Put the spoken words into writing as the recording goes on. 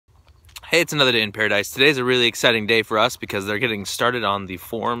Hey, it's another day in paradise. Today's a really exciting day for us because they're getting started on the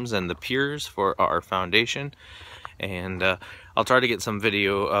forms and the piers for our foundation. And I'll try to get some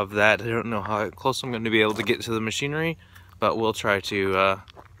video of that. I don't know how close I'm going to be able to get to the machinery, but we'll try to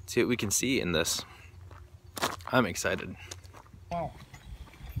see what we can see in this. I'm excited. Wow.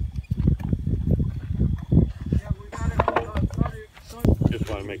 Just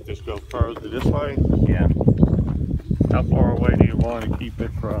want to make this go further this way. Yeah. How far away do you want to keep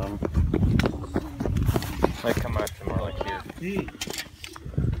it from? Might come out to more like here.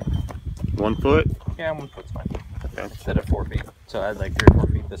 1 foot? Yeah, 1 foot's fine. Okay. Instead of 4 feet. So I'd like 3 or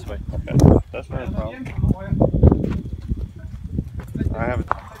 4 feet this way. Okay. That's not a problem. I have it.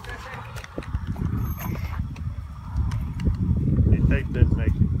 You take this, make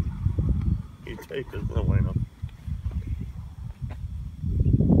it. You take this, no way, no.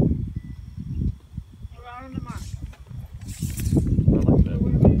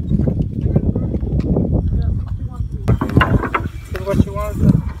 What you want to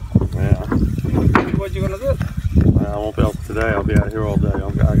do? Yeah. What you gonna do? I won't be able today. I'll be out here all day.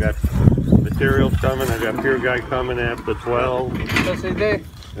 I got materials coming. I got pier guy coming after 12. That's the day.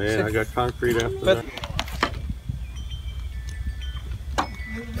 Yeah, I got concrete after that.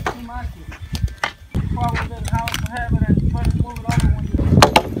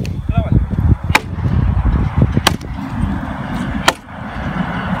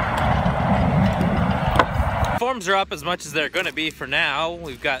 Forms are up as much as they're going to be for now.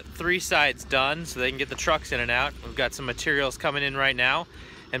 We've got 3 sides done so they can get the trucks in and out. We've got some materials coming in right now,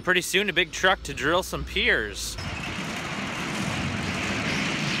 and pretty soon a big truck to drill some piers.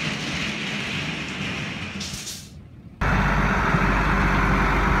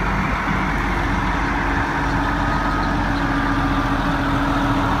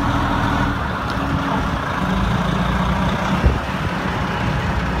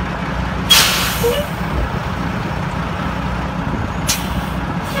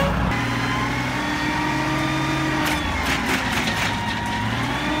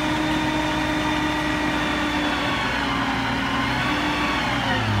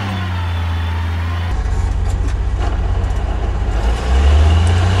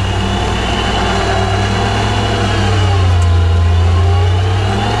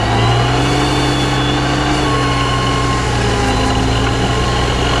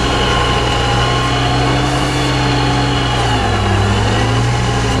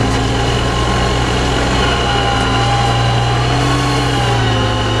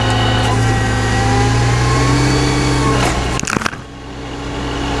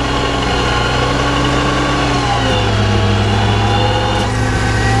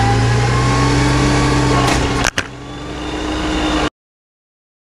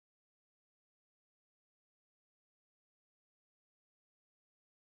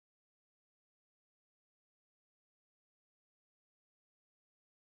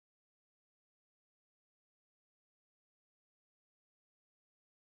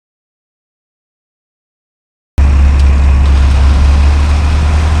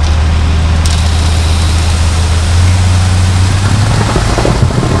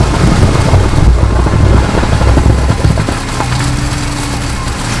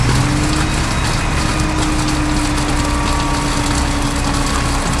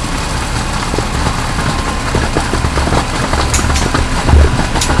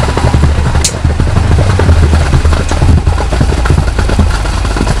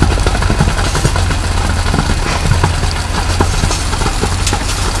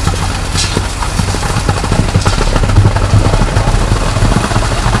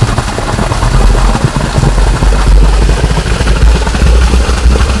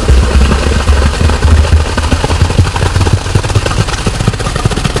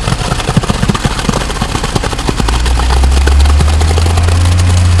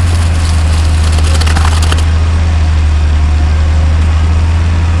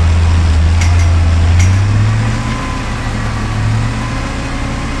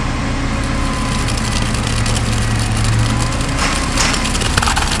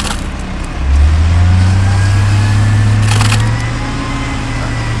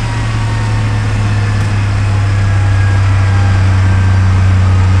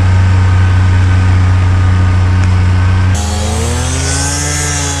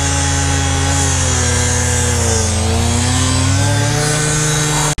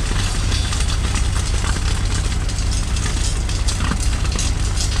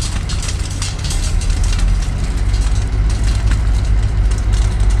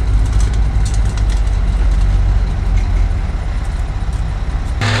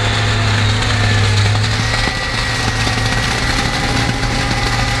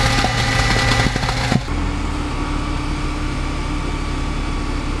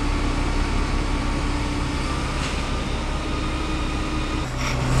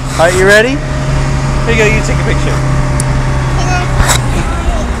 Alright, you ready? Here you go, you take a picture.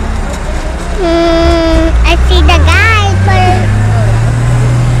 I see the guy,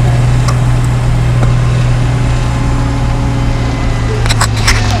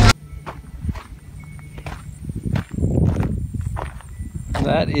 but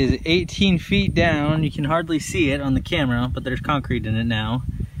that is 18 feet down. You can hardly see it on the camera, but there's concrete in it now.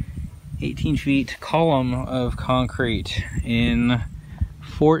 18 feet column of concrete in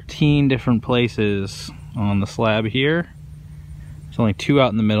 14 different places on the slab here. There's only 2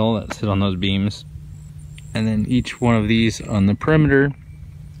 out in the middle that sit on those beams. And then each one of these on the perimeter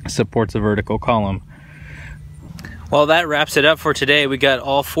supports a vertical column. Well, that wraps it up for today. We got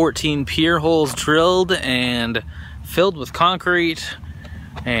all 14 pier holes drilled and filled with concrete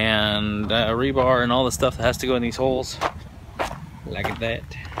and rebar and all the stuff that has to go in these holes. Like that.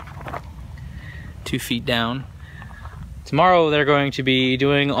 2 feet down. Tomorrow they're going to be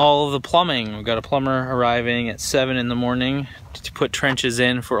doing all of the plumbing. We've got a plumber arriving at 7 in the morning to put trenches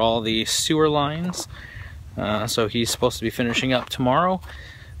in for all the sewer lines. So he's supposed to be finishing up tomorrow.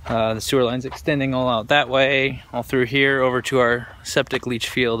 The sewer line's extending all out that way, all through here, over to our septic leach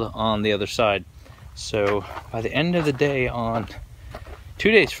field on the other side. So by the end of the day on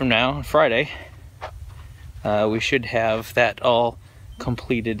 2 days from now, on Friday, we should have that all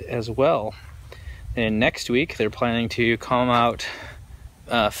completed as well. And next week they're planning to come out,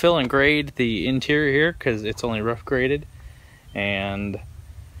 fill and grade the interior here because it's only rough graded, and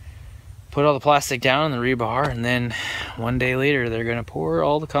put all the plastic down and the rebar, and then 1 day later they're going to pour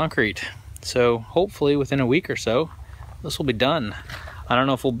all the concrete. So hopefully within a week or so this will be done. I don't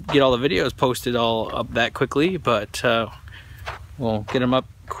know if we'll get all the videos posted all up that quickly, but we'll get them up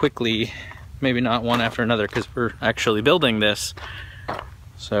quickly, maybe not one after another because we're actually building this.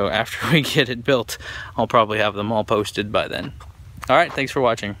 So after we get it built, I'll probably have them all posted by then. All right, thanks for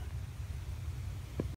watching.